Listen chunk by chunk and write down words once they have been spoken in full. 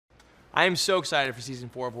I am so excited for season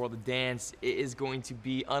 4 of World of Dance. It is going to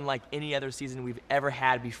be unlike any other season we've ever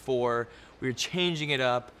had before. We're changing it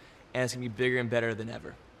up, and it's gonna be bigger and better than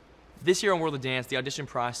ever. This year on World of Dance, the audition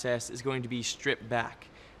process is going to be stripped back.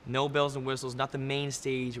 No bells and whistles, not the main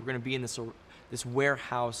stage. We're gonna be in this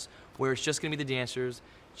warehouse where it's just gonna be the dancers,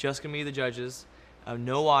 just gonna be the judges,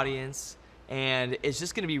 no audience, and it's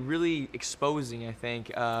just gonna be really exposing, I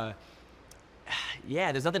think.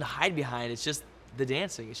 Yeah, there's nothing to hide behind. It's just the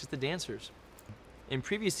dancing. It's just the dancers. In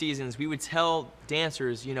previous seasons, we would tell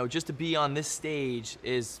dancers, just to be on this stage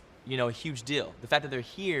is, a huge deal. The fact that they're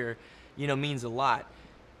here, means a lot.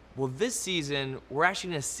 Well, this season, we're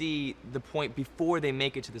actually gonna see the point before they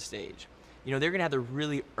make it to the stage. They're gonna have to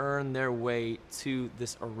really earn their way to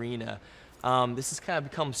this arena. This has kind of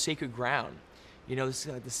become sacred ground. This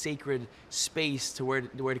is like the sacred space to where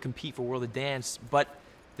to compete for World of Dance, but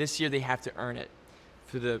this year they have to earn it.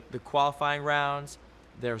 Through the qualifying rounds,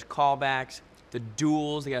 there's callbacks, the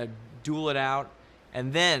duels, they gotta duel it out,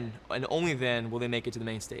 and then, and only then, will they make it to the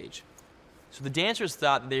main stage. So the dancers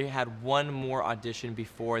thought they had one more audition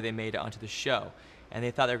before they made it onto the show, and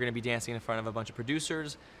they thought they were gonna be dancing in front of a bunch of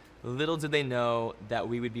producers. Little did they know that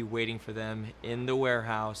we would be waiting for them in the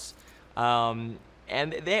warehouse. And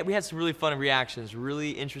we had some really fun reactions,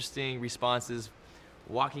 really interesting responses.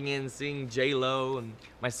 Walking in, seeing J-Lo and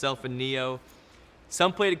myself and Ne-Yo.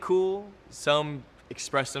 Some played it cool, some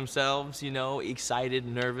expressed themselves, excited,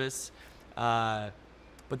 nervous. But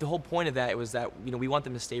the whole point of that was that, we want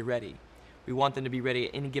them to stay ready. We want them to be ready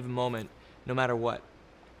at any given moment, no matter what.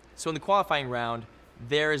 So in the qualifying round,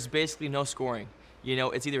 there is basically no scoring.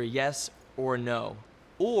 It's either a yes or a no.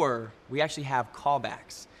 Or we actually have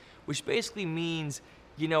callbacks, which basically means,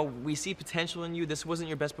 we see potential in you. This wasn't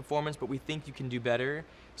your best performance, but we think you can do better.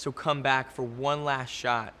 So come back for one last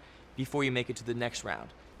shot before you make it to the next round.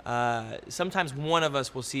 Sometimes one of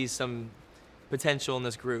us will see some potential in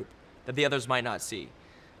this group that the others might not see.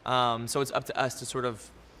 So it's up to us to sort of,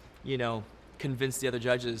 convince the other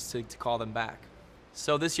judges to call them back.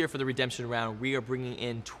 So this year for the redemption round, we are bringing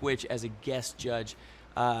in Twitch as a guest judge,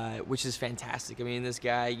 which is fantastic. I mean, this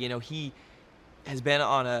guy, he has been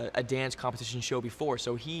on a dance competition show before,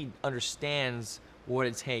 so he understands what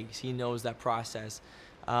it takes. He knows that process,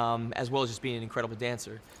 as well as just being an incredible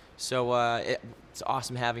dancer. So it's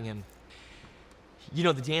awesome having him.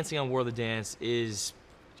 The dancing on World of Dance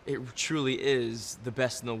it truly is the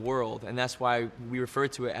best in the world, and that's why we refer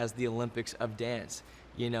to it as the Olympics of dance.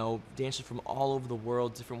 Dancers from all over the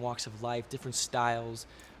world, different walks of life, different styles.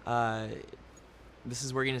 This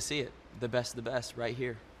is where you're gonna see it, the best of the best right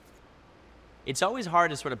here. It's always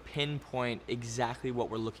hard to sort of pinpoint exactly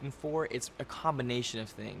what we're looking for. It's a combination of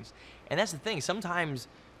things. And that's the thing, sometimes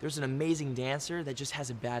there's an amazing dancer that just has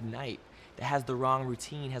a bad night, that has the wrong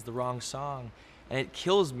routine, has the wrong song. And it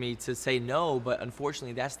kills me to say no, but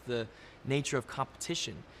unfortunately that's the nature of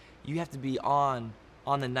competition. You have to be on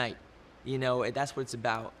the night. That's what it's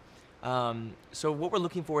about. So what we're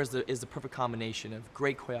looking for is the perfect combination of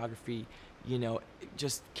great choreography,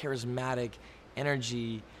 just charismatic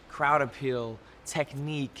energy, crowd appeal,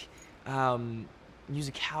 technique,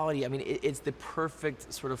 musicality. I mean, it's the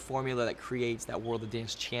perfect sort of formula that creates that World of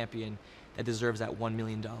Dance champion that deserves that $1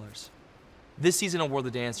 million. This season of World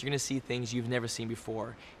of Dance, you're gonna see things you've never seen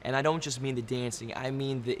before. And I don't just mean the dancing, I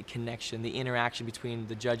mean the connection, the interaction between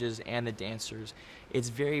the judges and the dancers. It's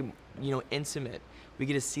very, intimate. We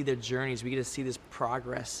get to see their journeys, we get to see this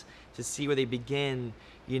progress, to see where they begin,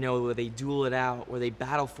 where they duel it out, where they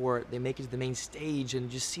battle for it, they make it to the main stage,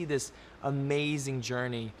 and just see this amazing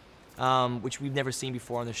journey, which we've never seen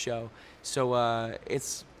before on the show. So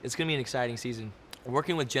it's gonna be an exciting season.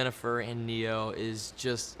 Working with Jennifer and Ne-Yo is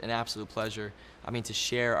just an absolute pleasure. I mean, to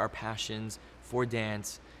share our passions for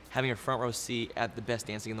dance, having a front row seat at the best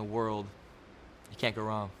dancing in the world, you can't go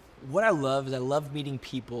wrong. What I love is I love meeting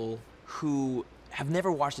people who have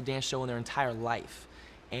never watched a dance show in their entire life.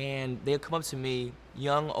 And they'll come up to me,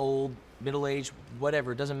 young, old, middle-aged,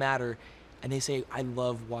 whatever, it doesn't matter, and they say, I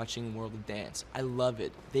love watching World of Dance. I love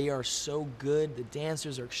it. They are so good. The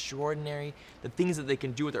dancers are extraordinary. The things that they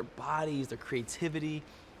can do with their bodies, their creativity.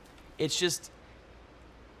 It's just,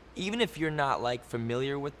 even if you're not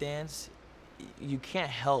familiar with dance, you can't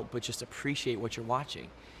help but just appreciate what you're watching.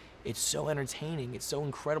 It's so entertaining. It's so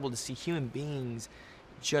incredible to see human beings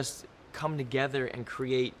just come together and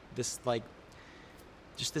create this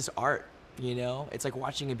just this art, It's like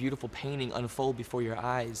watching a beautiful painting unfold before your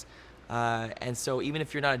eyes. And so even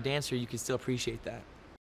if you're not a dancer, you can still appreciate that.